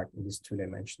Fermi arc in this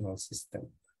two-dimensional system.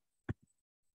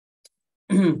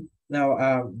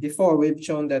 Now, before we've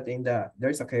shown that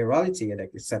there's a chirality at the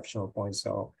exceptional point.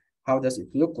 So how does it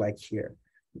look like here?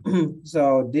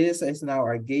 So this is now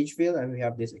our gauge field, and we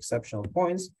have these exceptional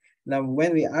points. Now,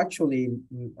 when we actually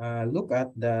look at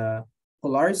the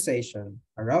polarization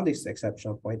around this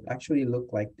exceptional point, actually look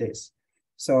like this.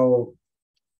 So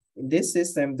in this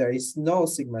system, there is no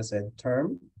sigma z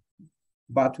term,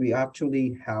 but we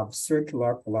actually have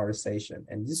circular polarization,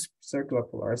 and this circular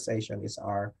polarization is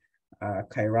our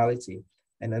chirality.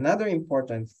 And another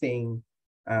important thing,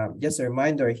 just a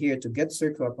reminder here, to get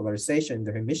circular polarization,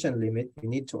 the Hermitian limit, you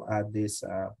need to add this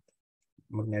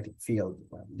magnetic field,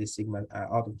 this sigma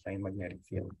out-of-plane magnetic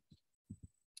field.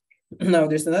 Now,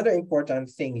 there's another important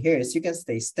thing here is you can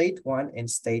say state 1 and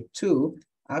state 2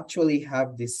 actually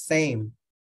have the same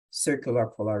circular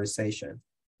polarization.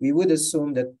 We would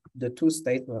assume that the two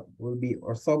states will be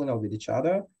orthogonal with each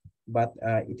other, but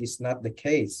it is not the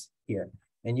case here.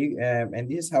 And and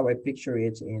this is how I picture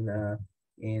it in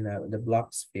the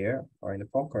block sphere or in the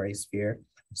Poincare sphere.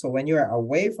 So when you are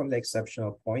away from the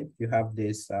exceptional point, you have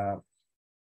this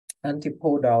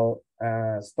antipodal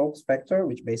Stokes vector,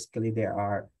 which basically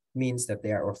means that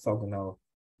they are orthogonal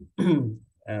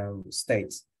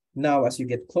states. Now, as you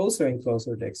get closer and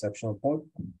closer to the exceptional point,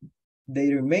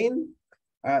 they remain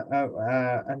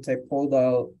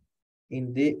antipodal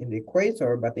in the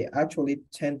equator, but they actually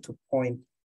tend to point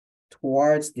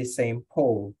towards the same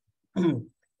pole.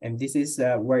 And this is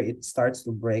where it starts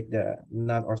to break the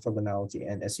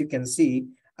non-orthogonality. And as you can see,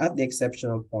 at the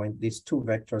exceptional point, these two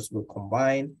vectors will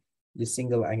combine the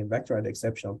single eigenvector at the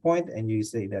exceptional point, and you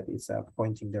see that it's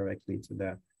pointing directly to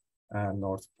the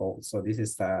North Pole. So this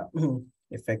is the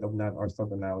effect of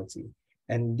non-orthogonality.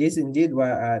 And this indeed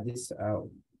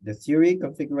the theory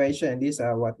configuration, and these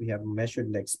are what we have measured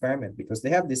in the experiment, because they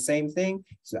have the same thing.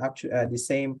 So actually the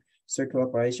same circular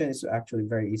operation is actually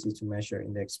very easy to measure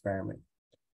in the experiment.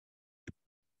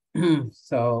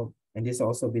 So, and this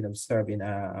also been observed in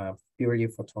a purely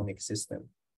photonic system.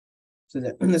 So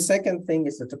the second thing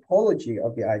is the topology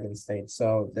of the eigenstate.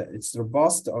 So it's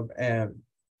robust of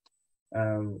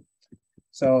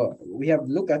so we have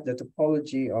looked at the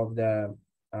topology of the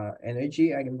energy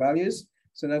eigenvalues.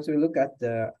 So now to look at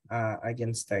the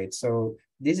eigenstate. So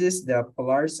this is the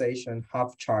polarization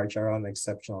half charge around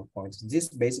exceptional points. This is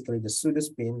basically the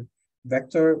pseudospin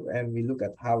vector, and we look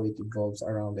at how it evolves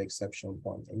around the exceptional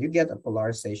point. And you get a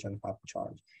polarization half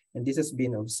charge. And this has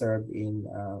been observed in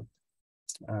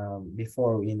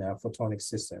before in a photonic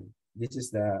system. This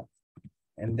is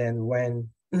and then when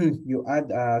you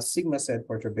add sigma z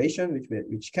perturbation,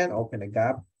 which can open a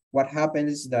gap, what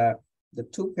happens is that the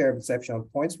two pair of exceptional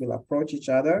points will approach each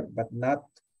other, but not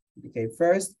decay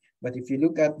first. But if you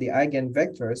look at the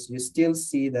eigenvectors, you still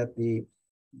see that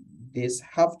this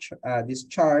half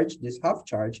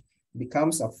charge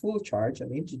becomes a full charge,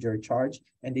 an integer charge,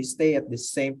 and they stay at the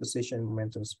same position in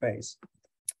momentum space.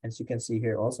 As you can see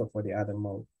here also for the other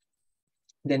mode.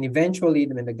 Then eventually,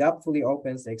 when the gap fully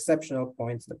opens, the exceptional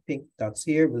points, the pink dots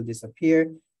here, will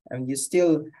disappear, and you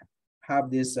still have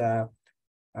this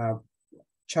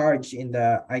charge in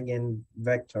the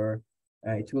eigenvector.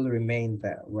 It will remain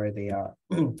where they are.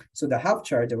 So the half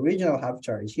charge, the original half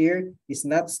charge here, is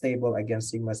not stable against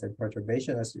sigma z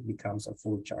perturbation as it becomes a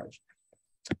full charge.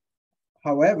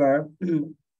 However,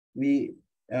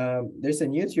 there's a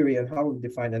new theory on how we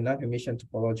define a non-Hermitian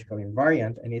topological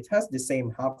invariant, and it has the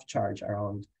same half charge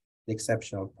around the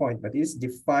exceptional point, but it's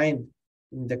defined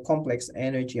in the complex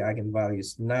energy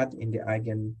eigenvalues, not in the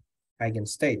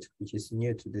eigenstate, which is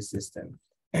new to the system.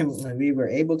 And we were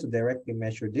able to directly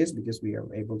measure this because we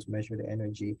are able to measure the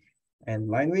energy and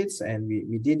line widths, and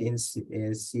we did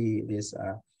see this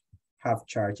half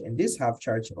charge. And this half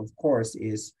charge, of course,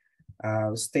 is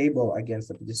stable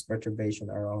against this perturbation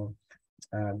around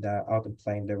the outer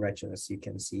plane direction, as you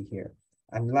can see here,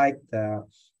 unlike the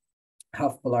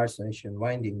half polarization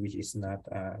winding, which is not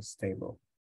stable.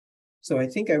 So I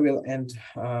think I will end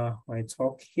my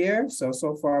talk here.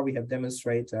 So far we have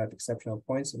demonstrated exceptional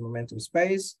points in momentum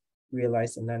space,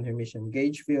 realized a non-Hermitian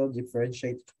gauge field,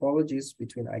 differentiate topologies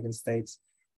between eigenstates,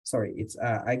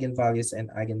 eigenvalues and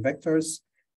eigenvectors,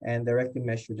 and directly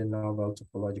measure the novel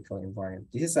topological invariant.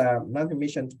 This is a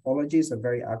non-Hermitian topology, is a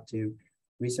very active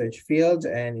research field,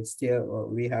 and it's still,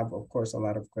 we have, of course, a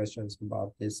lot of questions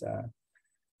about this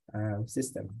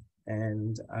system.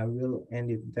 And I will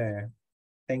end it there.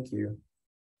 Thank you.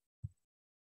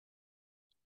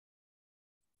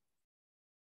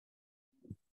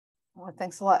 Well,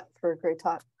 thanks a lot for a great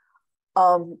talk.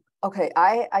 Okay,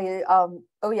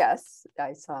 oh yes,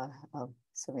 I saw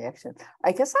some reaction.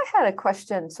 I guess I had a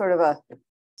question, sort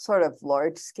of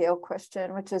large scale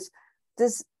question, which is,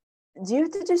 do you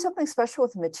have to do something special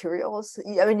with materials?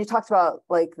 I mean, you talked about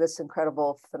like this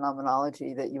incredible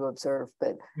phenomenology that you observe,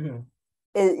 but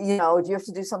you know, do you have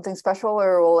to do something special,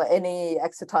 or will any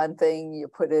exciton thing you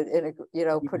put it in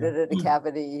put it in a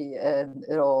cavity and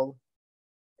it'll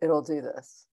do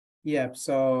this? Yeah.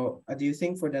 So do you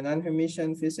think for the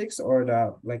non-Hermitian physics or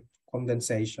the like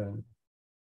condensation?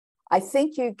 I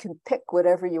think you can pick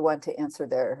whatever you want to answer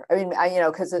there. I mean,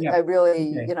 because I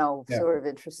really, sort of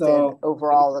interested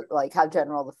overall, like how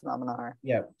general the phenomena are.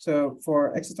 Yeah. So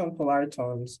for exciton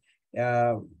polaritons,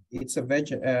 it's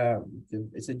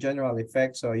a general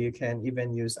effect. So you can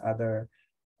even use other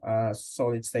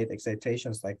solid state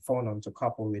excitations like phonon to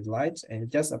couple with light, and it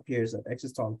just appears that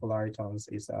exciton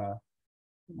polaritons is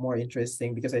more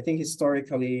interesting because I think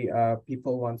historically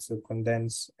people want to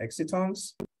condense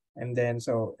excitons, and then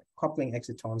so coupling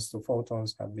excitons to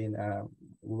photons have been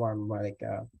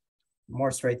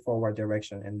more straightforward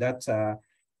direction, and that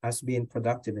has been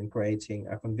productive in creating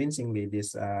convincingly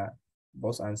this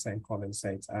Bose-Einstein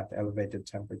condensates at elevated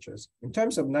temperatures. In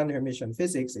terms of non-Hermitian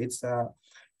physics, it's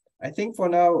I think for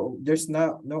now there's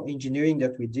no engineering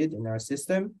that we did in our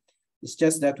system. It's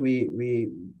just that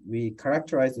we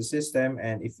characterize the system,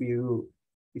 and if you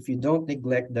don't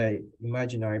neglect the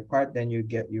imaginary part, then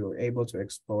you're able to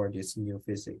explore this new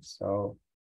physics. So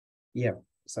yeah,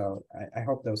 so I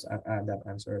hope that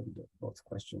answered both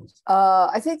questions.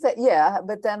 I think that, yeah,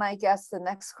 but then I guess the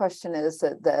next question is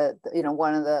that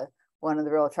one of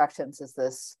the real attractions is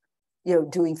this,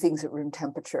 doing things at room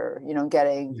temperature,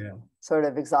 getting sort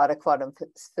of exotic quantum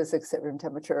physics at room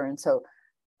temperature. And so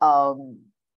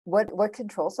what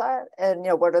controls that? And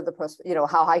what are the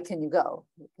how high can you go?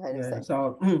 Kind of thing.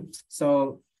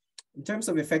 So in terms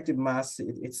of effective mass,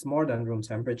 it's more than room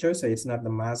temperature. So it's not the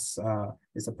mass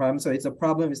is a problem. So it's a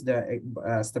problem is the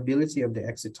stability of the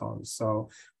excitons. So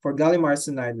for gallium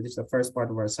arsenide, which is the first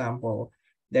part of our sample,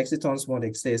 the excitons won't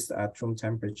exist at room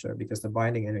temperature because the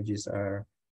binding energies are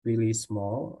really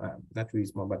small, not really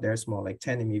small, but they're small, like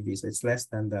 10 MeV. So it's less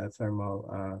than the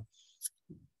thermal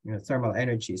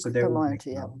energy. So they're thermal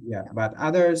energy, But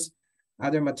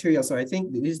other materials. So I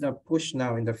think this is the push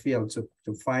now in the field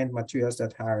to find materials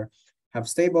that have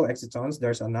stable excitons.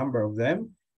 There's a number of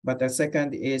them, but the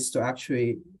second is to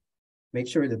actually make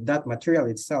sure that material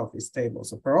itself is stable.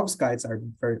 So perovskites are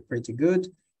pretty good.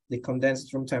 They condense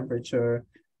at room temperature,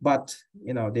 but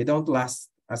they don't last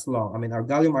as long. I mean, our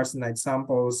gallium arsenide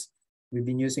samples, we've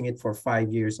been using it for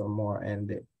 5 years or more,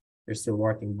 and they're still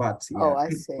working, but yeah. Oh, I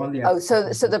see. Only Oh, so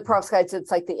the perovskites,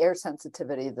 it's like the air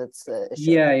sensitivity that's the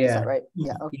issue. Yeah, Is yeah. that right?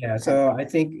 Yeah. Okay. Yeah. So I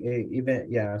think even,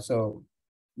 yeah. So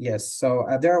yes. So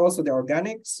there are also the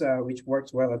organics, which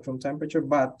works well at room temperature,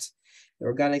 but the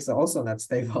organics are also not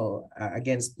stable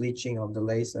against bleaching of the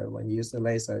laser. When you use the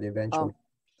laser, they eventually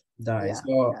die. Yeah,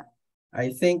 So yeah. I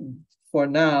think for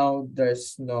now,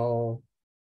 there's no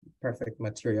perfect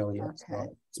material yet. Okay.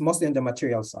 So it's mostly on the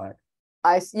material side.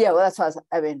 Yeah, well, that's what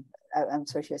I mean, I'm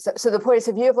so sure. So the point is,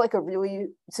 if you have like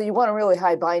so you want a really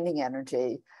high binding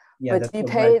energy, Yeah, but do you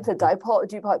pay the dipole?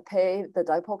 Do you pay the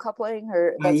dipole coupling,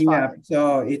 or that's fine?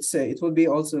 So it would be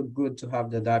also good to have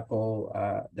the dipole,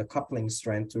 the coupling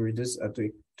strength to reduce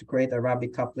to create a Rabi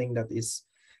coupling that is,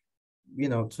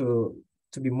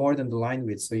 to be more than the line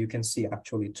width, so you can see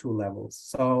actually two levels.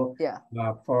 So yeah,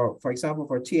 for example,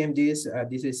 for TMDs,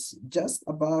 this is just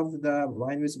above the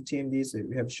line width of TMDs.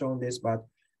 We have shown this, but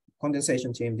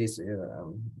condensation TMDs,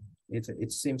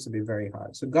 it seems to be very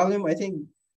hard. So gallium, I think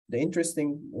the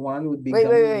interesting one would be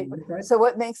wait. So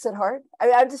what makes it hard? I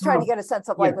mean, I'm just trying to get a sense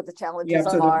of like what the challenges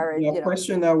are. The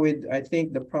question I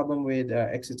think the problem with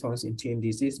excitons in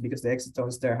TMDs is because the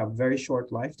excitons there have very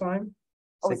short lifetime.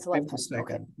 It's a lifetime. Second.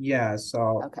 Okay. Yeah.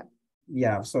 So okay.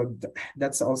 Yeah. So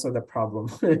that's also the problem.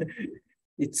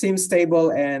 It seems stable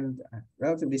and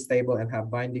relatively stable and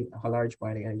have large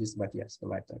binding energies, but yes, the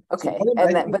lifetime. Okay. So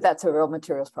but that's a real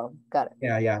materials problem. Got it.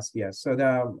 Yeah. Yes. So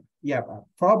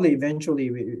probably eventually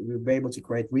we'll be able to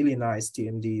create really nice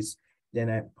TMDs.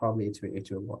 Then probably it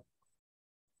will work.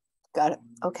 Got it.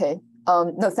 Okay.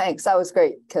 No, thanks. That was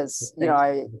great because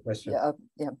I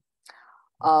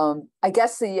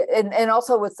guess and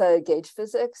also with the gauge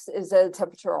physics, is the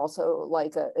temperature also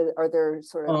like are there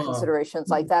sort of considerations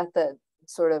like that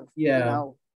sort of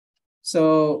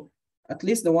So at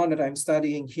least the one that I'm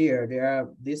studying here,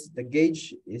 the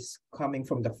gauge is coming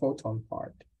from the photon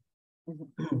part.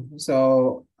 Mm-hmm.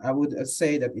 So I would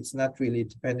say that it's not really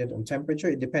dependent on temperature.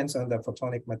 It depends on the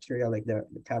photonic material, like the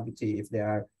cavity, if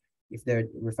their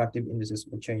refractive indices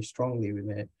will change strongly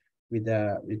with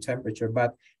the temperature.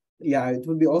 But yeah, it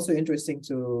would be also interesting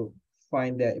to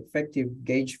find the effective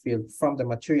gauge field from the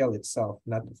material itself,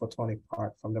 not the photonic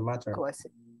part, from the matter. Oh, I see.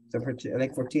 So for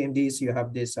TMDs, you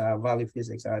have this value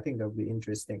physics. I think that would be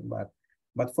interesting,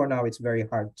 but for now, it's very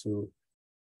hard to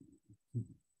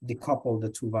decouple the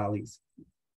two values.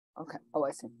 Okay. Oh,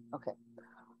 I see. Okay.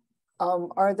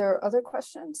 Are there other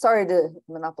questions? Sorry to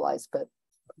monopolize, but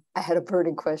I had a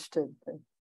burning question.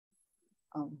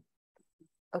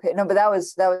 Okay, no, but that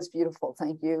was beautiful.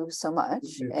 Thank you so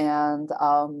much. And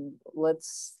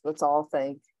let's all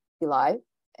thank Eli,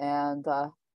 and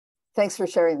thanks for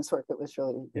sharing this work. It was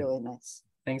really nice.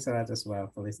 Thanks a lot as well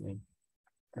for listening.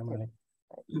 Okay.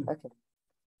 Okay.